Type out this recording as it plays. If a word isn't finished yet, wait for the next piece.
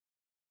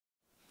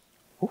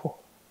Ooh.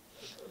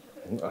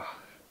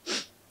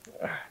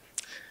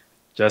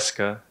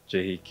 Jessica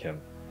Jae Kim.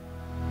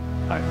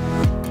 Hi.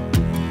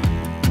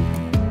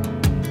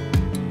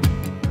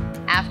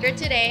 After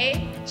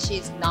today,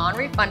 she's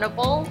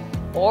non-refundable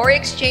or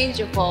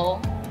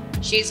exchangeable.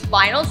 She's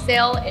final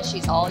sale and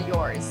she's all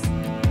yours.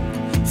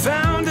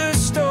 Found a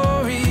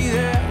story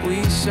that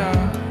we saw.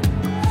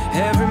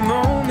 Every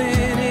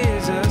moment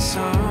is a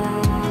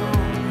song.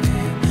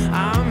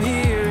 I'm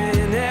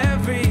hearing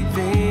everything.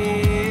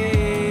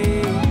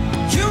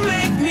 You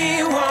make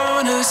me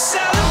wanna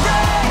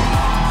celebrate,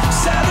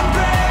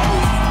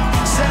 celebrate,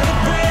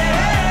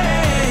 celebrate,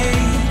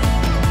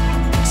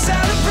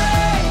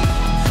 celebrate,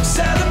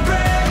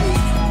 celebrate,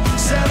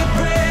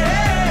 celebrate,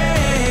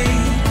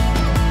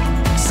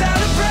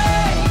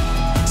 celebrate,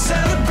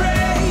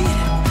 celebrate,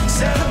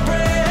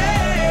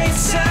 celebrate,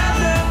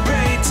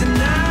 celebrate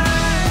tonight.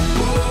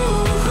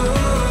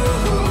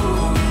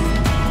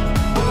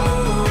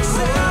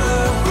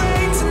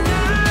 Celebrate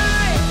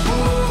tonight.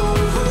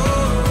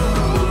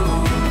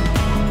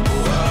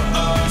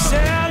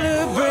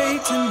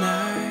 Celebrate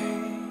tonight.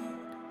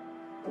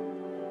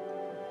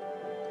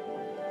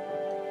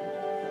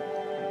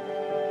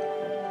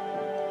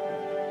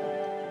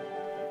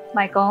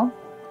 Michael,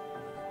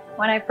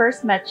 when I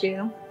first met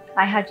you,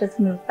 I had just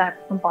moved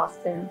back from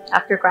Boston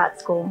after grad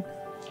school.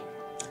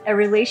 A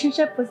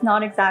relationship was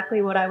not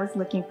exactly what I was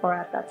looking for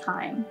at that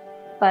time,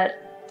 but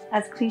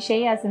as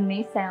cliche as it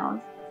may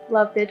sound,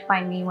 love did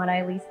find me when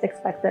I least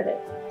expected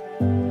it.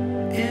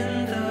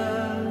 In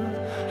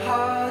the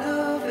heart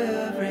of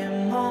every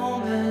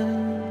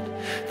moment,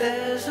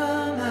 there's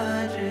a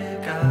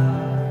magic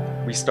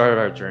hour. We started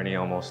our journey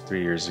almost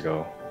 3 years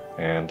ago,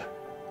 and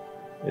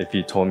if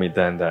you told me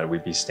then that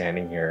we'd be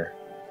standing here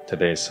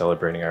today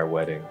celebrating our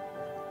wedding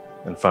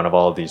in front of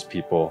all of these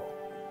people,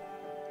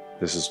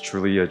 this is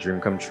truly a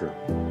dream come true.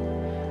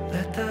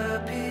 Let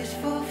the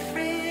peaceful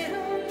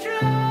freedom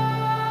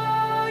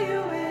draw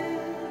you in.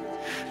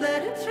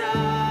 Let it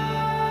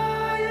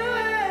draw you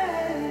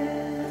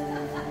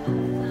in.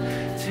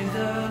 To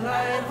the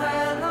light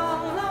where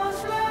long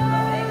lost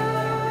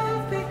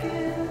love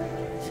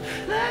begins.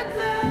 Let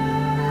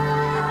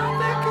love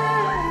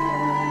begin.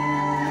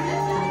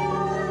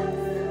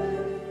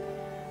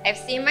 I've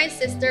seen my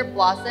sister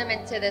blossom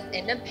into this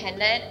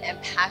independent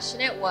and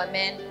passionate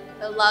woman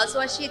who loves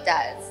what she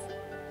does.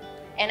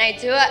 And I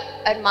do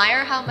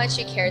admire how much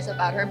she cares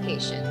about her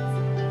patients.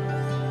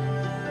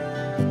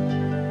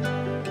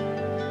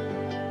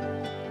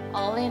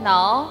 All in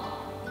all,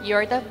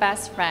 you're the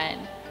best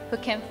friend who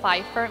can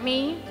fight for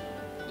me.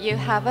 You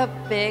have a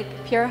big,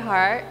 pure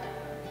heart,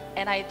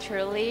 and I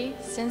truly,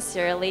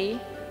 sincerely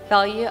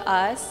value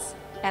us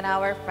and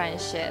our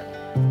friendship.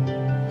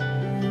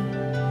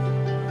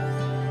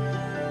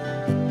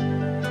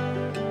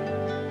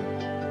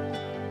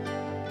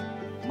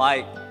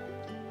 Mike,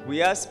 we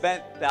have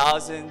spent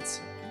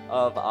thousands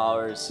of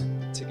hours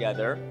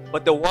together,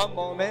 but the one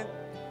moment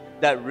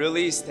that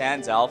really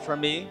stands out for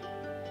me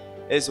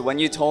is when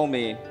you told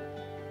me,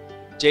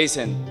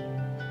 Jason,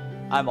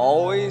 I'm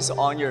always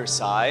on your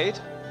side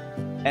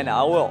and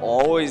I will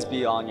always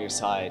be on your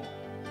side.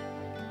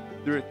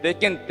 Through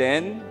thick and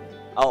thin,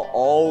 I'll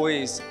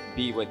always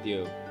be with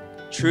you.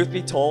 Truth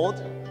be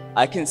told,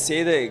 I can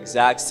say the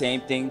exact same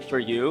thing for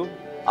you.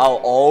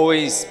 I'll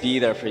always be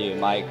there for you,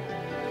 Mike.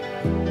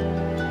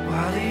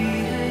 While the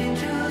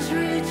angels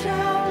reach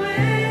out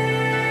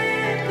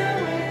with the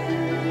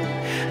wind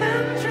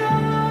and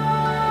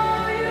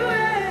draw you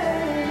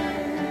in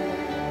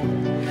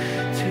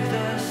to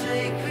the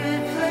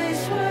sacred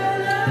place where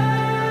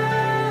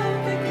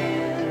love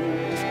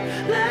begins.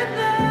 Let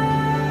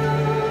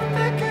love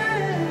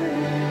begin.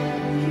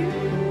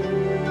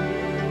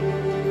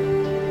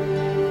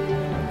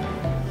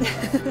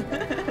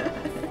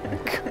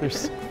 You're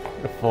so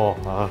beautiful.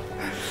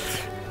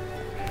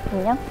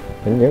 안녕?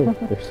 안녕.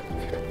 You're so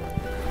beautiful.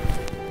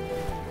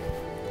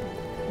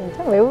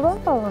 괜찮아, 왜 울어?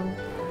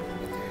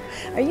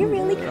 Are you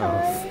really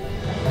crying?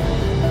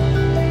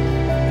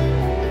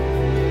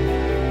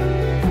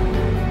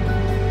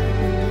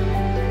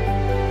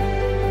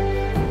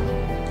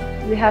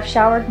 You have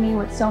showered me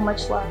with so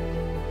much love.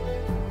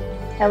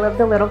 I love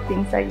the little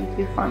things that you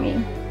do for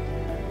me.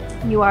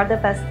 You are the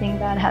best thing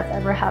that has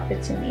ever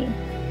happened to me.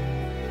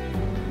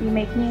 You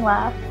make me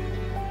laugh.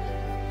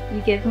 You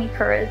give me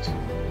courage.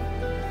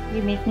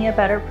 You make me a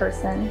better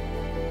person.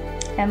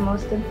 And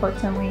most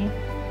importantly,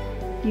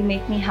 you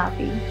make me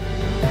happy.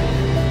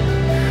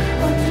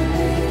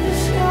 Underneath the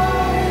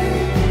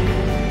sky,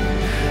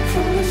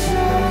 from the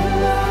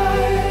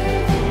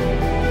satellite,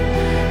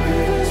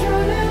 rivers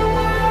running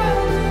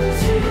wild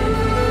into the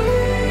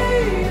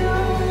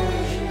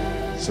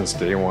ocean. Since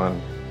day one,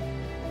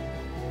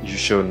 you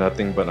showed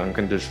nothing but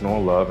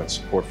unconditional love and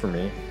support for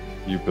me.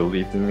 You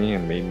believed in me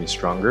and made me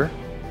stronger.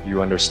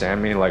 You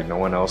understand me like no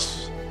one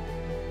else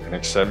and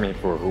accept me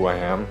for who I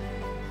am,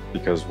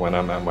 because when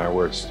I'm at my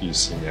worst, you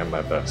see me at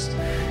my best.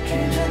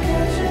 Dreams are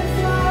catching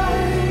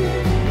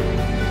flight,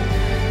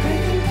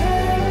 breaking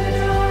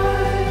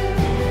paradigm.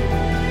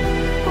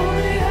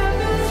 Only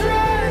happens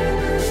right in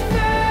this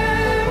phase.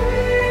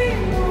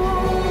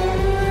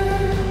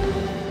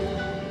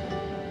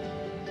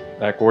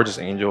 that gorgeous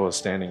angel is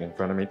standing in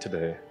front of me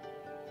today.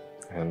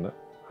 And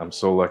I'm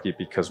so lucky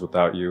because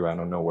without you, I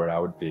don't know where I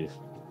would be.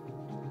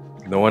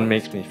 No one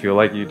makes me feel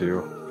like you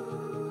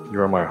do.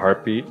 You are my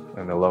heartbeat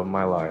and the love of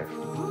my life.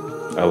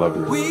 I love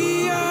you.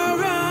 We are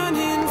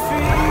running free.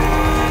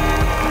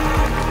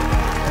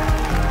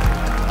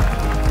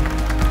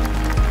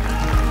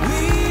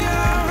 We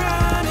are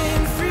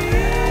running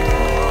free.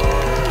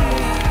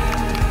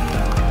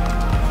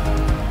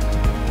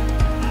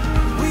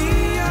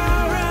 We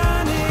are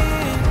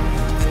running.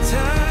 The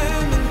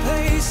time and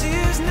place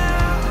is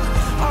now.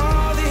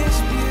 All this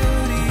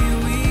beauty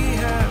we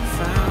have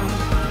found.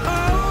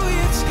 Oh,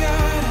 it's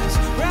got us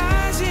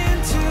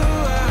rising to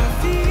our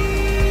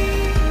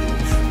feet.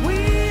 We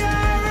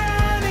are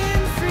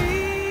running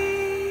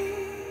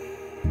free.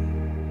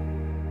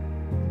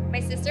 My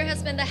sister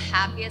has been the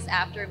happiest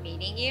after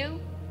meeting you,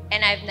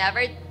 and I've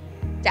never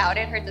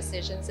doubted her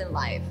decisions in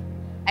life.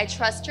 I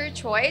trust her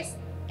choice,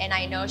 and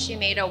I know she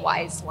made a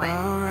wise one.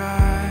 I'll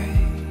rise,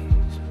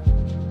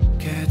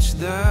 catch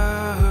the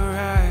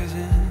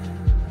horizon,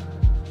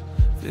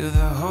 feel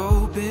the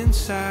hope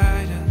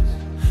inside us.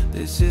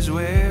 This is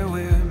where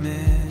we're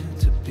meant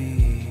to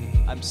be.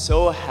 I'm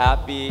so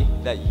happy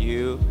that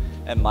you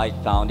and Mike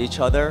found each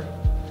other.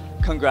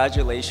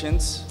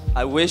 Congratulations.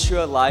 I wish you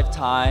a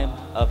lifetime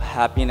of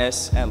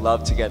happiness and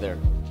love together.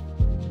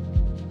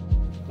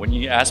 When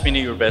you asked me to be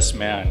your best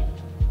man,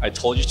 I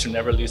told you to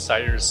never lose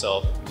sight of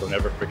yourself. You'll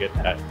never forget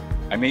that.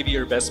 I may be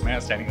your best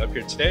man standing up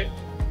here today,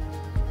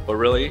 but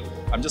really,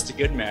 I'm just a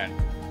good man.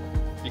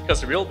 Because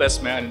the real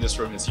best man in this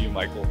room is you,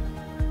 Michael.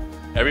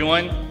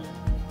 Everyone,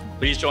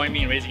 please join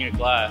me in raising a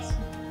glass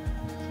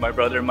to my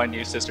brother and my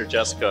new sister,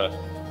 Jessica.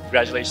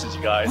 Congratulations,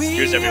 you guys.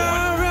 Cheers, everyone. We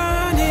are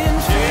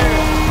running free.